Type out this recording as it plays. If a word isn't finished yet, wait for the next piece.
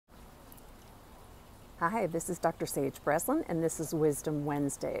Hi, this is Dr. Sage Breslin, and this is Wisdom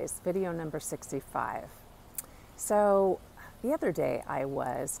Wednesdays, video number 65. So, the other day I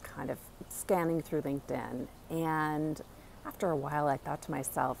was kind of scanning through LinkedIn, and after a while I thought to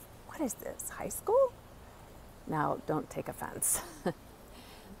myself, what is this, high school? Now, don't take offense.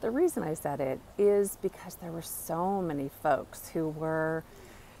 The reason I said it is because there were so many folks who were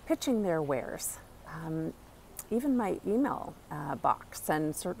pitching their wares. Even my email box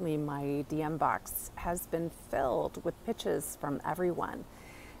and certainly my DM box has been filled with pitches from everyone.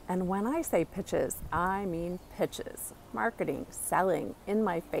 And when I say pitches, I mean pitches, marketing, selling in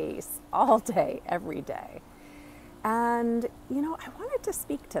my face all day, every day. And, I wanted to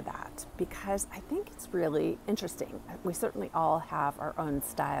speak to that because I think it's really interesting. We certainly all have our own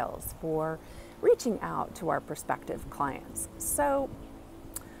styles for reaching out to our prospective clients. So,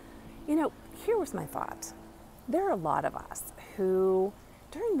 here was my thought. There are a lot of us who,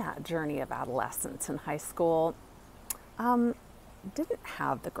 during that journey of adolescence and high school, didn't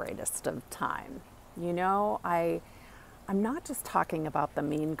have the greatest of time. I'm not just talking about the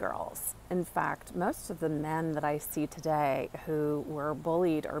mean girls. In fact, most of the men that I see today who were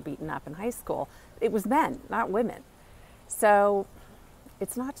bullied or beaten up in high school, it was men, not women. So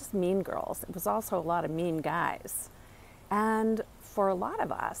it's not just mean girls, it was also a lot of mean guys. And for a lot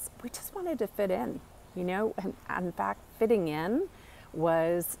of us, we just wanted to fit in. And in fact, fitting in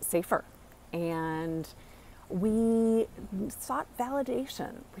was safer. And we sought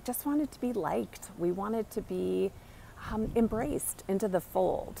validation. We just wanted to be liked. We wanted to be embraced into the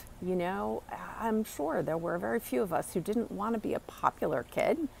fold. I'm sure there were very few of us who didn't want to be a popular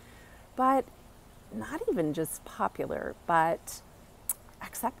kid, but not even just popular, but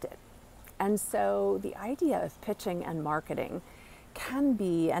accepted. And so the idea of pitching and marketing can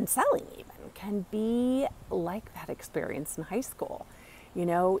be, and selling even, can be like that experience in high school.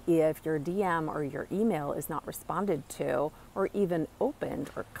 If your DM or your email is not responded to or even opened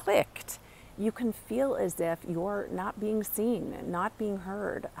or clicked, you can feel as if you're not being seen, not being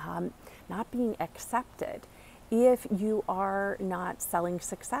heard, not being accepted. If you are not selling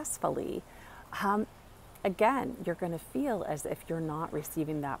successfully, again, you're going to feel as if you're not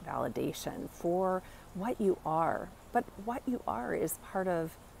receiving that validation for what you are. But what you are is part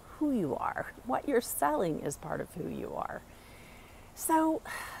of who you are. What you're selling is part of who you are. So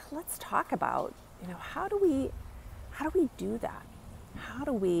let's talk about, how do we do that? How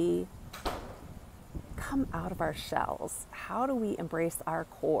do we come out of our shells? How do we embrace our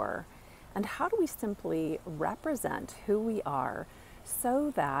core? And how do we simply represent who we are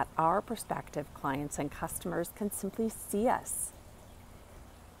so that our prospective clients and customers can simply see us?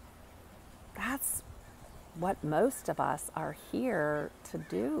 That's what most of us are here to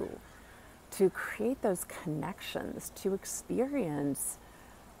do, to create those connections, to experience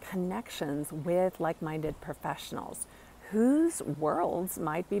connections with like-minded professionals whose worlds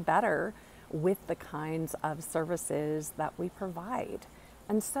might be better with the kinds of services that we provide.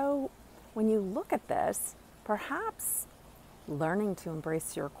 And so when you look at this, perhaps learning to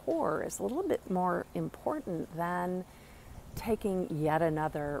embrace your core is a little bit more important than taking yet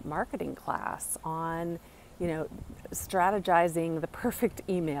another marketing class on strategizing the perfect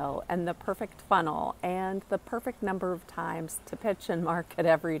email and the perfect funnel and the perfect number of times to pitch and market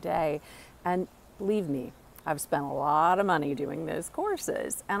every day. And believe me, I've spent a lot of money doing those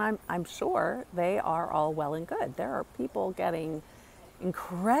courses, and I'm sure they are all well and good. There are people getting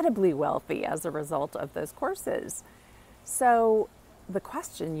incredibly wealthy as a result of those courses. So the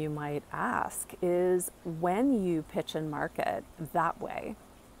question you might ask is, when you pitch and market that way,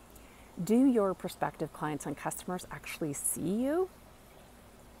 do your prospective clients and customers actually see you?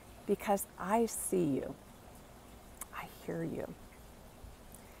 Because I see you. I hear you.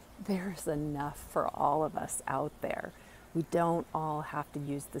 There's enough for all of us out there. We don't all have to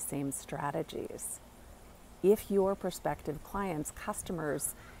use the same strategies. If your prospective clients,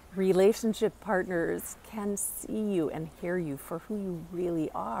 customers, relationship partners can see you and hear you for who you really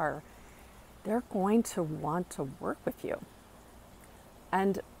are, they're going to want to work with you.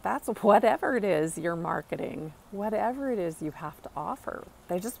 And that's whatever it is you're marketing, whatever it is you have to offer.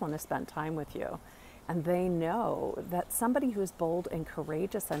 They just want to spend time with you. And they know that somebody who's bold and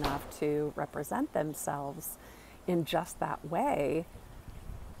courageous enough to represent themselves in just that way,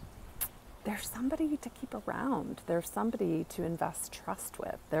 there's somebody to keep around. There's somebody to invest trust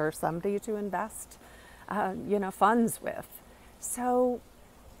with. There's somebody to invest, funds with. So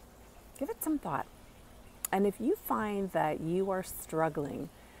give it some thought. And if you find that you are struggling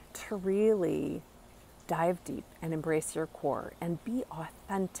to really dive deep and embrace your core and be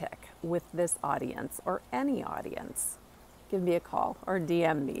authentic with this audience or any audience, give me a call or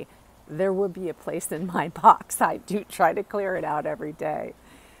DM me there would be a place in my box. I do try to clear it out every day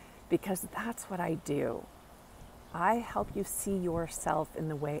because that's what I do. I help you see yourself in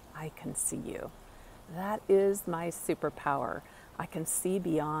the way I can see you. That is my superpower. I can see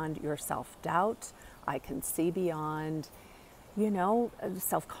beyond your self-doubt. I can see beyond,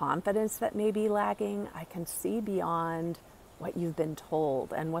 self-confidence that may be lagging. I can see beyond what you've been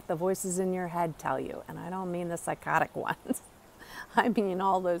told and what the voices in your head tell you. And I don't mean the psychotic ones. I mean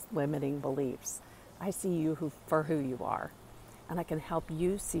all those limiting beliefs. I see you for who you are. And I can help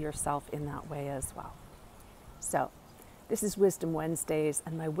you see yourself in that way as well. So, this is Wisdom Wednesdays,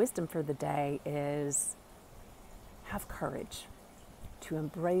 and my wisdom for the day is have courage to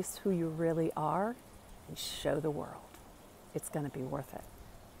embrace who you really are and show the world. It's going to be worth it.